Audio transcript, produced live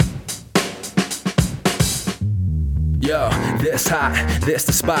Yo, this hot, this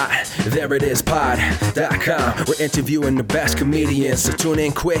the spot, there it is, pod.com. We're interviewing the best comedians, so tune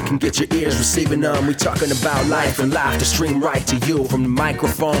in quick and get your ears receiving them. We talking about life and life to stream right to you, from the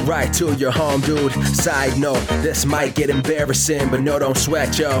microphone right to your home, dude. Side note, this might get embarrassing, but no, don't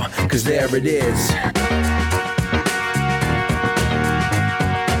sweat, yo, cause there it is.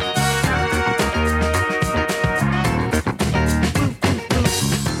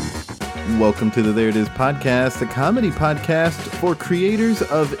 Welcome to the There It Is podcast, a comedy podcast for creators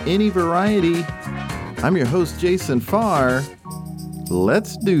of any variety. I'm your host, Jason Farr.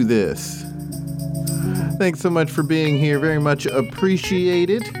 Let's do this. Thanks so much for being here. Very much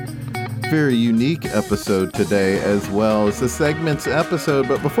appreciated. Very unique episode today as well. It's a segments episode,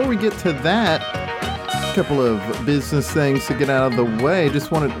 but before we get to that, a couple of business things to get out of the way.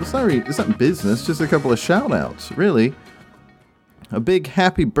 It's not business, just a couple of shout outs, really. A big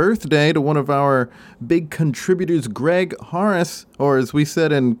happy birthday to one of our big contributors, Greg Horace, or as we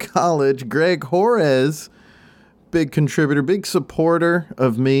said in college, Greg Horez. Big contributor, big supporter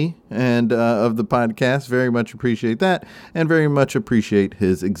of me and of the podcast. Very much appreciate that and very much appreciate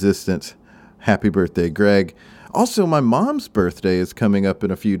his existence. Happy birthday, Greg. Also, my mom's birthday is coming up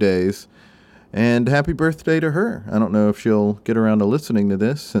in a few days. And happy birthday to her. I don't know if she'll get around to listening to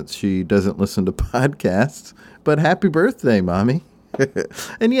this since she doesn't listen to podcasts. But happy birthday, Mommy.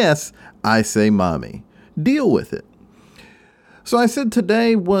 And yes, I say mommy. Deal with it. So I said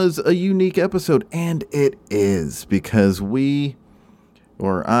today was a unique episode, and it is, because I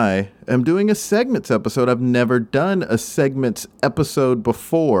am doing a segments episode. I've never done a segments episode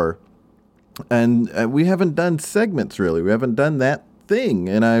before, and we haven't done segments, really. We haven't done that thing,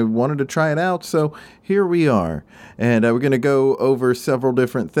 and I wanted to try it out, so here we are. And we're going to go over several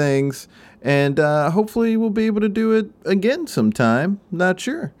different things. And hopefully we'll be able to do it again sometime. Not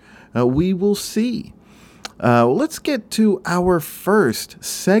sure. We will see. Let's get to our first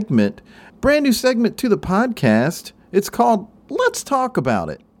segment. Brand new segment to the podcast. It's called Let's Talk About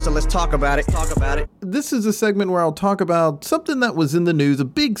It. So let's talk about it. This is a segment where I'll talk about something that was in the news, a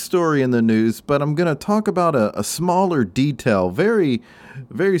big story in the news, but I'm going to talk about a smaller detail, very,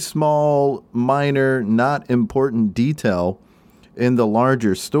 very small, minor, not important detail in the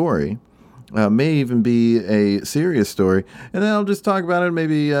larger story. May even be a serious story, and then I'll just talk about it,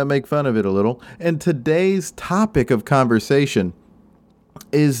 maybe make fun of it a little. And today's topic of conversation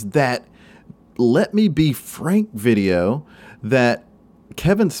is that Let Me Be Frank video that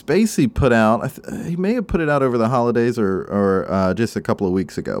Kevin Spacey put out. He may have put it out over the holidays or just a couple of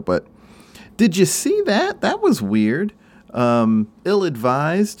weeks ago, but did you see that? That was weird,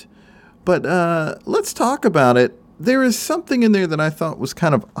 ill-advised, but let's talk about it. There is something in there that I thought was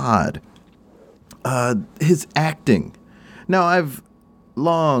kind of odd. His acting. Now, I've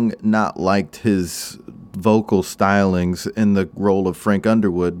long not liked his vocal stylings in the role of Frank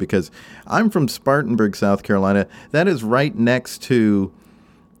Underwood because I'm from Spartanburg, South Carolina. That is right next to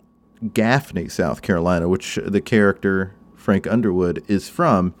Gaffney, South Carolina, which the character Frank Underwood is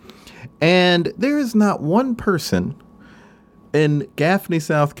from. And there is not one person in Gaffney,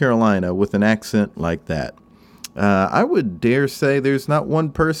 South Carolina with an accent like that. I would dare say there's not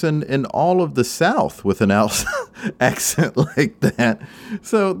one person in all of the South with an accent like that.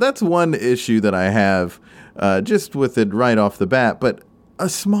 So that's one issue that I have just with it right off the bat. But a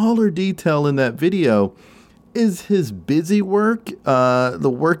smaller detail in that video is his busy work.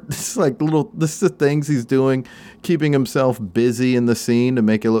 The work, this is the things he's doing, keeping himself busy in the scene to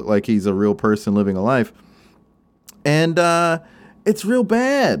make it look like he's a real person living a life. And it's real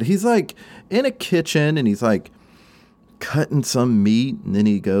bad. He's like in a kitchen and he's like cutting some meat, and then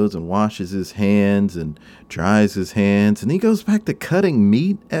he goes and washes his hands and dries his hands, and he goes back to cutting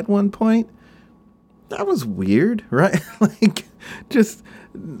meat at one point. That was weird, right? Like, just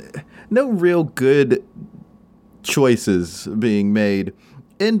no real good choices being made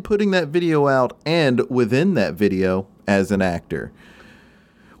in putting that video out and within that video as an actor.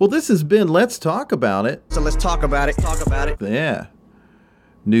 Well, this has been Let's Talk About It. So let's talk about it. Yeah.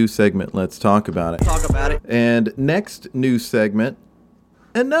 New segment, Let's Talk About It. Talk about it. And next new segment,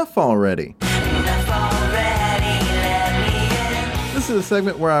 Enough Already. This is a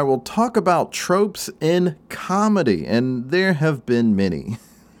segment where I will talk about tropes in comedy, and there have been many.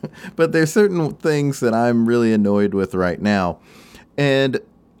 But there's certain things that I'm really annoyed with right now. And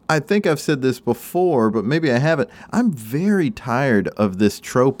I think I've said this before, but maybe I haven't. I'm very tired of this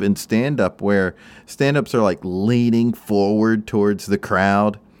trope in stand-up where stand-ups are like leaning forward towards the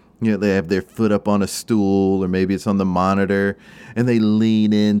crowd. You know, they have their foot up on a stool or maybe it's on the monitor and they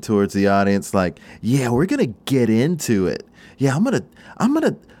lean in towards the audience like, yeah, we're going to get into it. Yeah, I'm going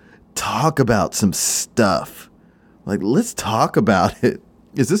to talk about some stuff. Like, let's talk about it.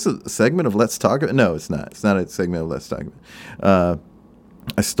 Is this a segment of Let's Talk About It? No, it's not. It's not a segment of Let's Talk About It.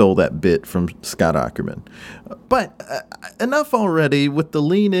 I stole that bit from Scott Aukerman. But enough already with the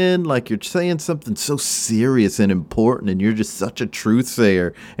lean in, like you're saying something so serious and important, and you're just such a truth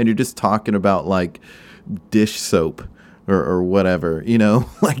sayer, and you're just talking about like dish soap or whatever, you know,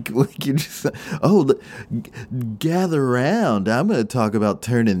 like you just, gather around. I'm going to talk about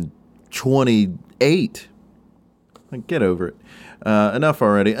turning 28. Like, get over it. Enough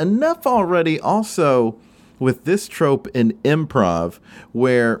already. Enough already also with this trope in improv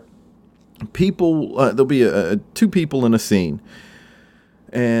where people, there'll be two people in a scene,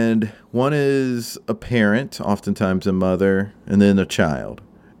 and one is a parent, oftentimes a mother, and then a child,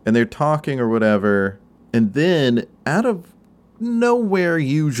 and they're talking or whatever, and then out of nowhere,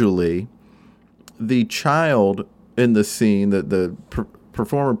 usually, the child in the scene, the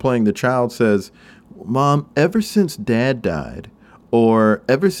performer playing the child says, "Mom, ever since Dad died, or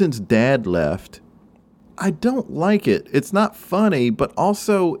ever since Dad left, I don't like it. It's not funny, but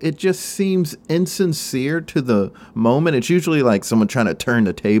also it just seems insincere to the moment." It's usually like someone trying to turn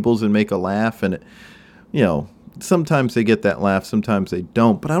the tables and make a laugh, and sometimes they get that laugh, sometimes they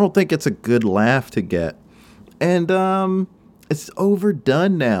don't, but I don't think it's a good laugh to get. And it's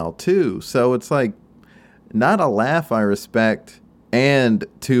overdone now too, so it's like not a laugh I respect, and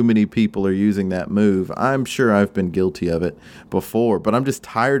too many people are using that move. I'm sure I've been guilty of it before, but I'm just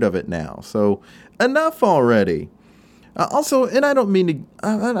tired of it now. So enough already. Also, and I don't mean to,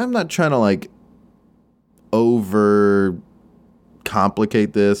 I'm not trying to like over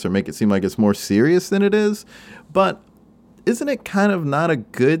complicate this or make it seem like it's more serious than it is, but isn't it kind of not a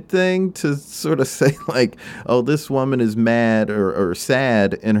good thing to sort of say like, oh, this woman is mad or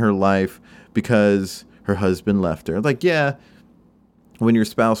sad in her life because her husband left her? Like, yeah, when your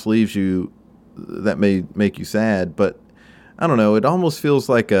spouse leaves you, that may make you sad, but I don't know. It almost feels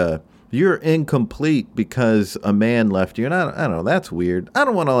like you're incomplete because a man left you. And I don't know. That's weird. I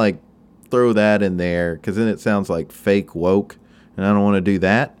don't want to like throw that in there because then it sounds like fake woke, and I don't want to do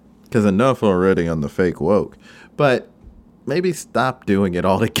that because enough already on the fake woke. But maybe stop doing it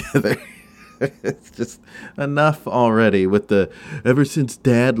altogether. It's just enough already with the ever since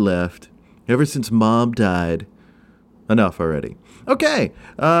Dad left, ever since Mom died. Enough already. Okay,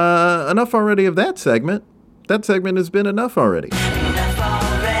 enough already of that segment. That segment has been enough already.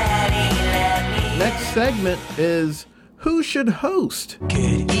 Next segment is Who Should Host?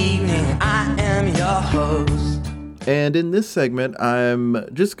 Good evening, I am your host. And in this segment, I'm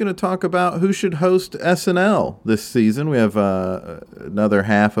just going to talk about who should host SNL this season. We have another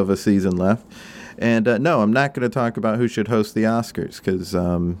half of a season left. And no, I'm not going to talk about who should host the Oscars because,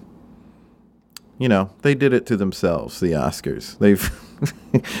 they did it to themselves, the Oscars. They've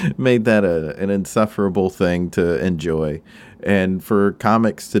made that an insufferable thing to enjoy and for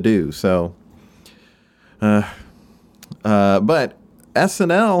comics to do. So, but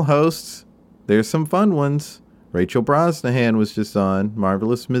SNL hosts, there's some fun ones. Rachel Brosnahan was just on.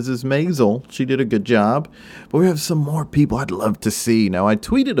 Marvelous Mrs. Maisel. She did a good job. But we have some more people I'd love to see. Now, I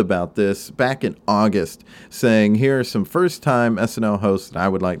tweeted about this back in August, saying here are some first-time SNL hosts that I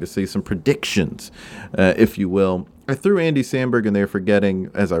would like to see, some predictions, if you will. I threw Andy Samberg in there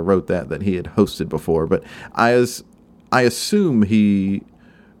forgetting, as I wrote that he had hosted before. But I assume he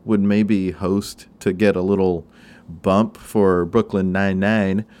would maybe host to get a little bump for Brooklyn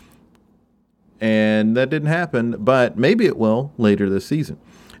Nine-Nine. And that didn't happen, but maybe it will later this season.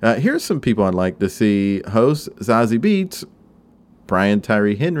 Here's some people I'd like to see host: Zazie Beetz, Brian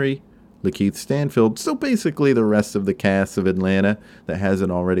Tyree Henry, Lakeith Stanfield. So basically the rest of the cast of Atlanta that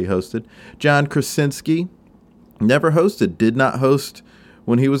hasn't already hosted. John Krasinski, never hosted, did not host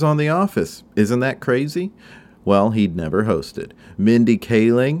when he was on The Office. Isn't that crazy? Well, he'd never hosted. Mindy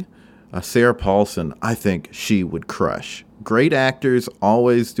Kaling, Sarah Paulson, I think she would crush. Great actors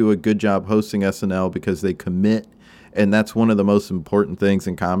always do a good job hosting SNL because they commit, and that's one of the most important things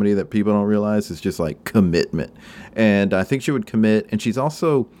in comedy that people don't realize is just like commitment. And I think she would commit, and she's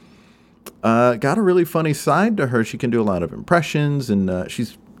also got a really funny side to her. She can do a lot of impressions, and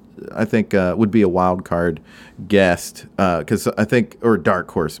she's, I think, would be a wild card guest because I think, or dark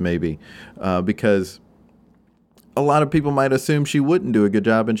horse maybe, because a lot of people might assume she wouldn't do a good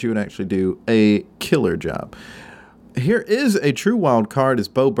job, and she would actually do a killer job. Here is a true wild card is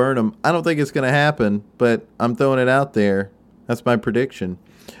Bo Burnham. I don't think it's going to happen, but I'm throwing it out there. That's my prediction.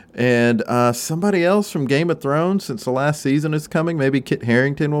 And somebody else from Game of Thrones, since the last season is coming, maybe Kit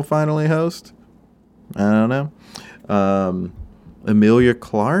Harington will finally host. I don't know. Emilia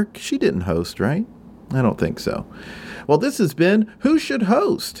Clarke, she didn't host, right? I don't think so. Well, this has been Who Should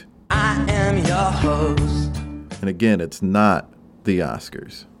Host? I am your host. And again, it's not the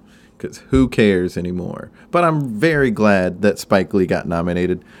Oscars, because who cares anymore? But I'm very glad that Spike Lee got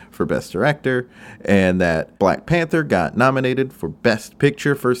nominated for Best Director and that Black Panther got nominated for Best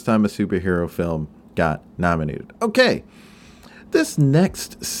Picture. First time a superhero film got nominated. Okay, this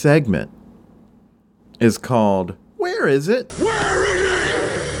next segment is called Where Is It? Where is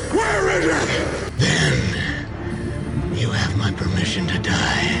it? Where is it? Then you have my permission to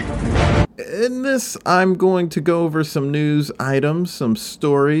die. In this, I'm going to go over some news items, some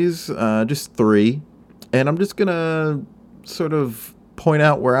stories, just 3. And I'm just going to sort of point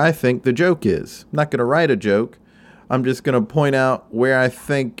out where I think the joke is. I'm not going to write a joke. I'm just going to point out where I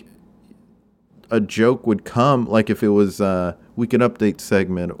think a joke would come, like if it was a Weekend Update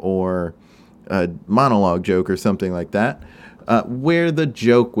segment or a monologue joke or something like that, where the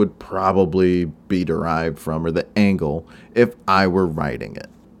joke would probably be derived from, or the angle, if I were writing it.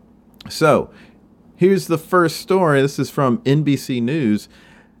 So, here's the first story. This is from NBC News.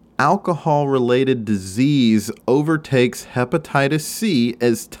 Alcohol-related disease overtakes hepatitis C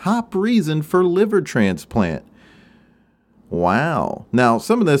as top reason for liver transplant. Wow. Now,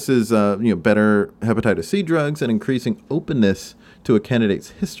 some of this is better hepatitis C drugs and increasing openness to a candidate's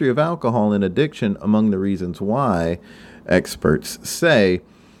history of alcohol and addiction among the reasons why, experts say.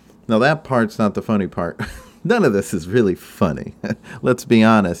 Now, that part's not the funny part. None of this is really funny. Let's be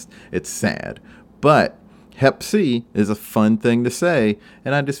honest. It's sad. But Hep C is a fun thing to say,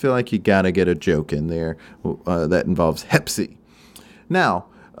 and I just feel like you got to get a joke in there that involves Hep C. Now,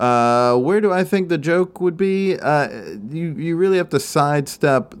 where do I think the joke would be? You really have to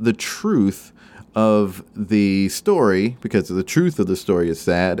sidestep the truth of the story, because the truth of the story is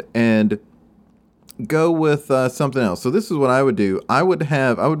sad, and go with something else. So this is what I would do. I would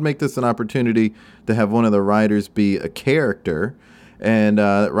make this an opportunity to have one of the writers be a character, and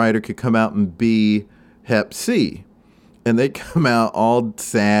that writer could come out and be Hep C, and they come out all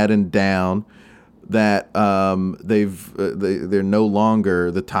sad and down that they're no longer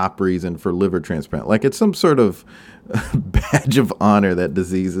the top reason for liver transplant. Like it's some sort of badge of honor that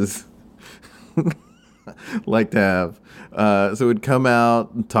diseases like to have. So it'd come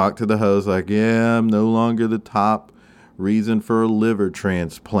out and talk to the host like, yeah, I'm no longer the top reason for a liver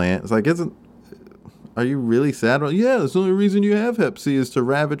transplant. It's like, are you really sad? Well, yeah, that's the only reason you have Hep C is to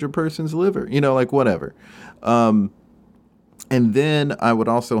ravage a person's liver. Like whatever. And then I would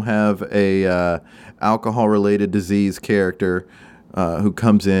also have a alcohol-related disease character who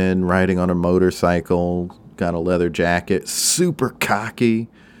comes in riding on a motorcycle, got a leather jacket, super cocky,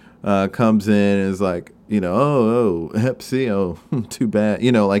 comes in and is like, Hep C, too bad.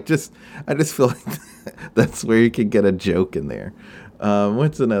 I just feel like that's where you could get a joke in there.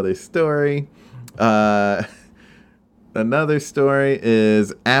 What's another story? Another story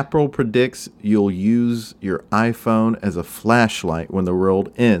is Apple predicts you'll use your iPhone as a flashlight when the world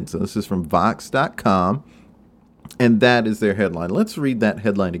ends. So this is from Vox.com, and that is their headline. Let's read that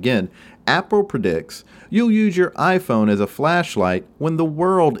headline again. Apple predicts you'll use your iPhone as a flashlight when the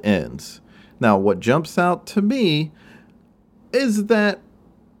world ends. Now, what jumps out to me is that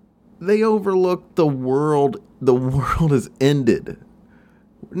they overlooked the world. The world has ended.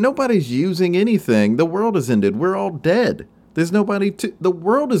 Nobody's using anything. The world has ended. We're all dead. There's nobody to... The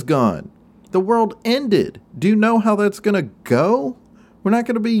world is gone. The world ended. Do you know how that's going to go? We're not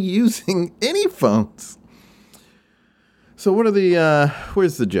going to be using any phones. So what are the...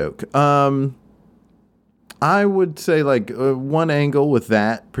 where's the joke? I would say, one angle with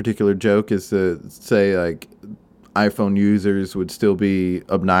that particular joke is to say, iPhone users would still be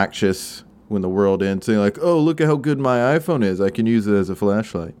obnoxious when the world ends, saying oh, look at how good my iPhone is. I can use it as a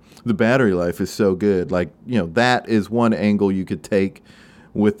flashlight. The battery life is so good. That is one angle you could take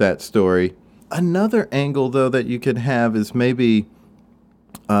with that story. Another angle, though, that you could have is maybe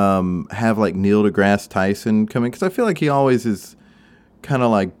have Neil deGrasse Tyson come in, because I feel like he always is kind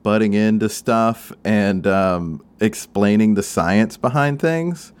of butting into stuff and explaining the science behind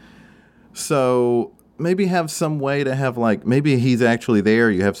things. So maybe have some way to have maybe he's actually there.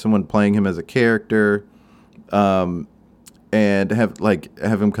 You have someone playing him as a character, and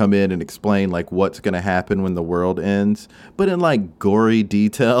have him come in and explain what's going to happen when the world ends, but in gory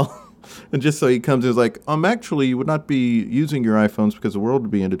detail. And just so he comes in, is actually you would not be using your iPhones because the world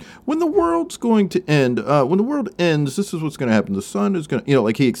would be ended. When the world's going to end, when the world ends, this is what's going to happen. The sun is going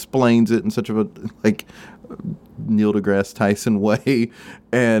to, he explains it in such of a Neil deGrasse Tyson way,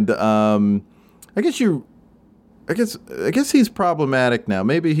 and I guess he's problematic now.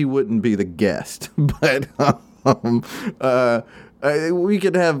 Maybe he wouldn't be the guest, but we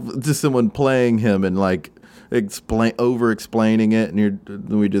could have just someone playing him and over explaining it, and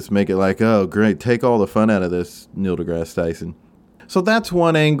we just make it like, oh great, take all the fun out of this, Neil deGrasse Tyson. So that's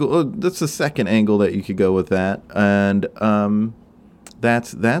one angle. That's the second angle that you could go with that, and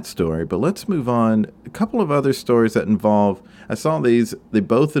that's that story. But let's move on. A couple of other stories that involve, I saw these, they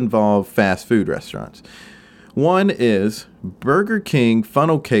both involve fast food restaurants. One is Burger King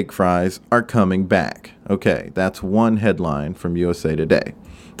funnel cake fries are coming back. Okay, that's one headline from USA Today.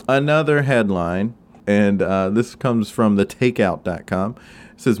 Another headline, and this comes from thetakeout.com.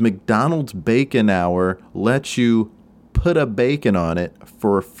 It says McDonald's Bacon Hour lets you put a bacon on it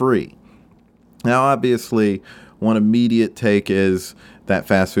for free. Now, obviously, one immediate take is that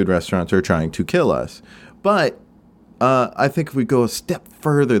fast food restaurants are trying to kill us. But I think if we go a step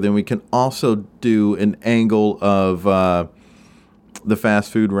further, then we can also do an angle of the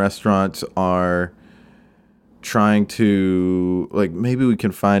fast food restaurants are trying to, like, maybe we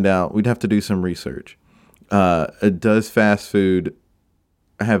can find out. We'd have to do some research. Does fast food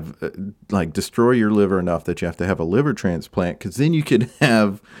have destroy your liver enough that you have to have a liver transplant? Because then you could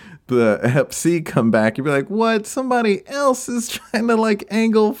have the Hep C come back. You'd be like, what? Somebody else is trying to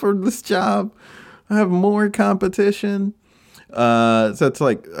angle for this job. I have more competition. So it's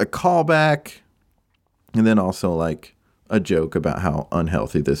like a callback, and then also a joke about how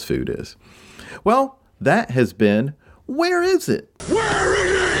unhealthy this food is. Well, that has been Where Is It? Where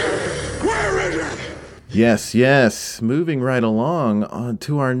is it? Where is it? Yes. Moving right along on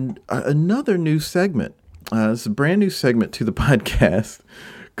to our another new segment. It's a brand new segment to the podcast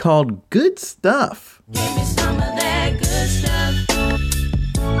called Good Stuff. Give me some of that good stuff.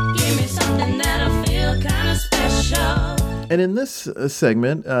 Give me something that'll feel kind of special. And in this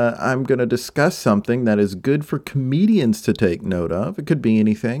segment, I'm going to discuss something that is good for comedians to take note of. It could be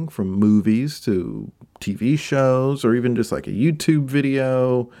anything from movies to TV shows, or even just like a YouTube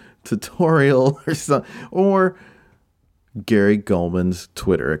video, tutorial, or something, or Gary Goldman's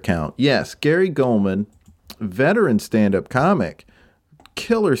Twitter account. Yes, Gary Goldman, veteran stand-up comic,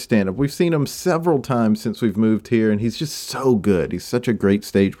 killer stand-up. We've seen him several times since we've moved here, and he's just so good. He's such a great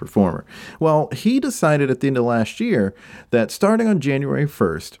stage performer. Well, he decided at the end of last year that starting on January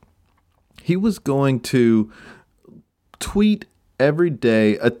 1st, he was going to tweet every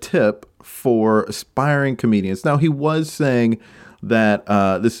day a tip for aspiring comedians. Now, he was saying that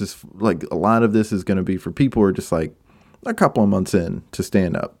this is a lot of this is going to be for people who are just a couple of months in to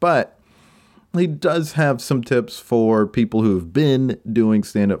stand up. But he does have some tips for people who have been doing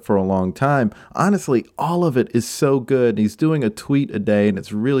stand-up for a long time. Honestly, all of it is so good. He's doing a tweet a day, and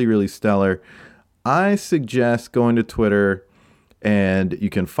it's really, really stellar. I suggest going to Twitter, and you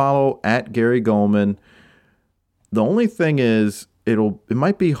can follow at Gary Goldman. The only thing is, it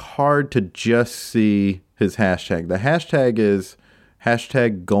might be hard to just see his hashtag. The hashtag is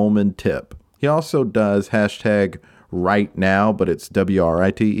hashtag Goldman Tip. He also does hashtag Right Now, but it's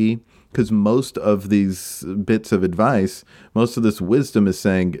WRITE. Because most of these bits of advice, most of this wisdom is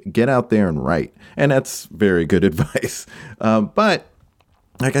saying, get out there and write. And that's very good advice. But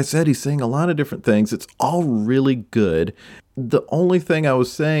like I said, he's saying a lot of different things. It's all really good. The only thing I was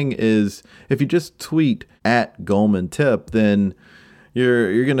saying is if you just tweet at Goldman Tip, then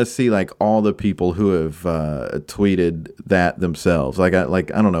you're going to see all the people who have tweeted that themselves. I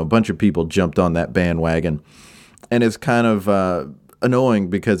don't know, a bunch of people jumped on that bandwagon. And it's kind of annoying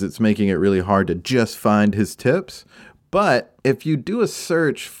because it's making it really hard to just find his tips. But if you do a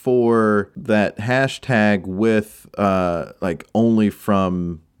search for that hashtag with only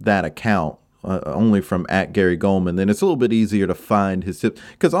from that account, only from at Gary Goldman, then it's a little bit easier to find his tips.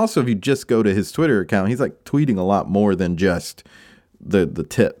 Because also if you just go to his Twitter account, he's tweeting a lot more than just the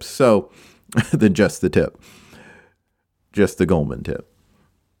tips. So than just the tip, just the Goldman tip.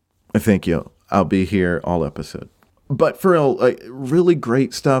 Thank you. I'll be here all episode. But for real, really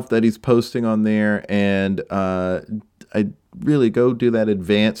great stuff that he's posting on there, and I really go do that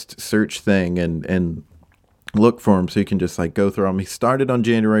advanced search thing and look for him so you can just go through them. He started on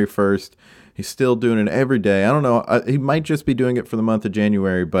January 1st. He's still doing it every day. I don't know. He might just be doing it for the month of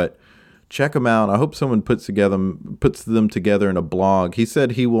January, but check him out. I hope someone puts them together in a blog. He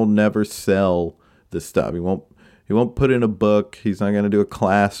said he will never sell this stuff. He won't put in a book. He's not going to do a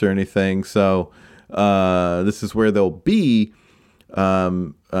class or anything. So this is where they'll be.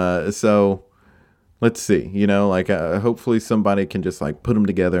 So let's see, hopefully somebody can just put them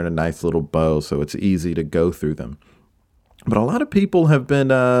together in a nice little bow so it's easy to go through them. But a lot of people have been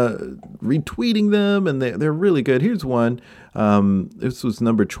retweeting them, and they're really good. Here's one. This was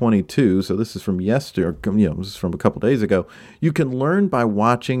number 22, so this is from yesterday. This is from a couple days ago. You can learn by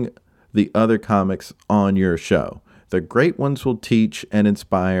watching the other comics on your show. The great ones will teach and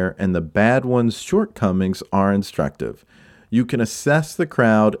inspire, and the bad ones' shortcomings are instructive. You can assess the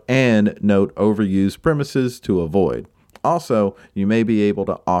crowd and note overused premises to avoid. Also, you may be able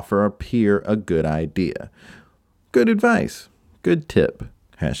to offer a peer a good idea. Good advice. Good tip.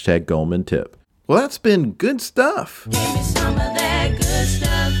 Hashtag Goldman tip. Well, that's been good stuff. Give me some of that good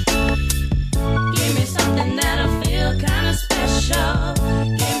stuff. Give me something that'll feel kind of special.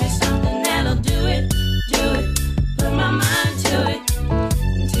 Give me something that'll do it. Put my mind to it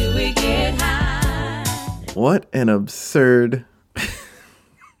until we get high. What an absurd...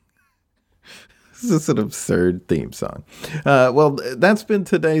 This is an absurd theme song. Well, that's been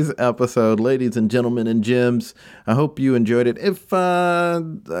today's episode, ladies and gentlemen and gems. I hope you enjoyed it. If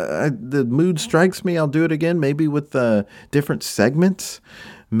the mood strikes me, I'll do it again, maybe with different segments.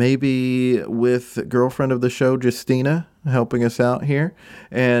 Maybe with girlfriend of the show, Justina, helping us out here.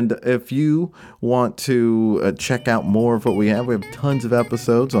 And if you want to check out more of what we have tons of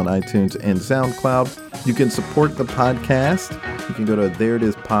episodes on iTunes and SoundCloud. You can support the podcast. You can go to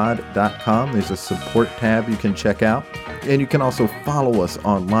thereitispod.com. There's a support tab you can check out. And you can also follow us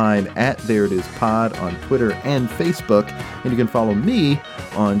online at thereitispod on Twitter and Facebook. And you can follow me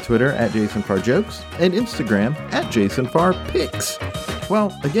on Twitter at JasonFarJokes and Instagram at JasonFarPics.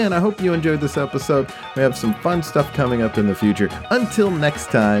 Well, again, I hope you enjoyed this episode. We have some fun stuff coming up in the future. Until next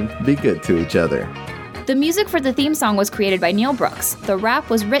time, be good to each other. The music for the theme song was created by Neil Brooks. The rap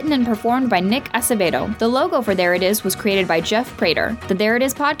was written and performed by Nick Acevedo. The logo for There It Is was created by Jeff Prater. The There It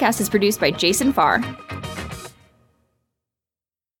Is podcast is produced by Jason Farr.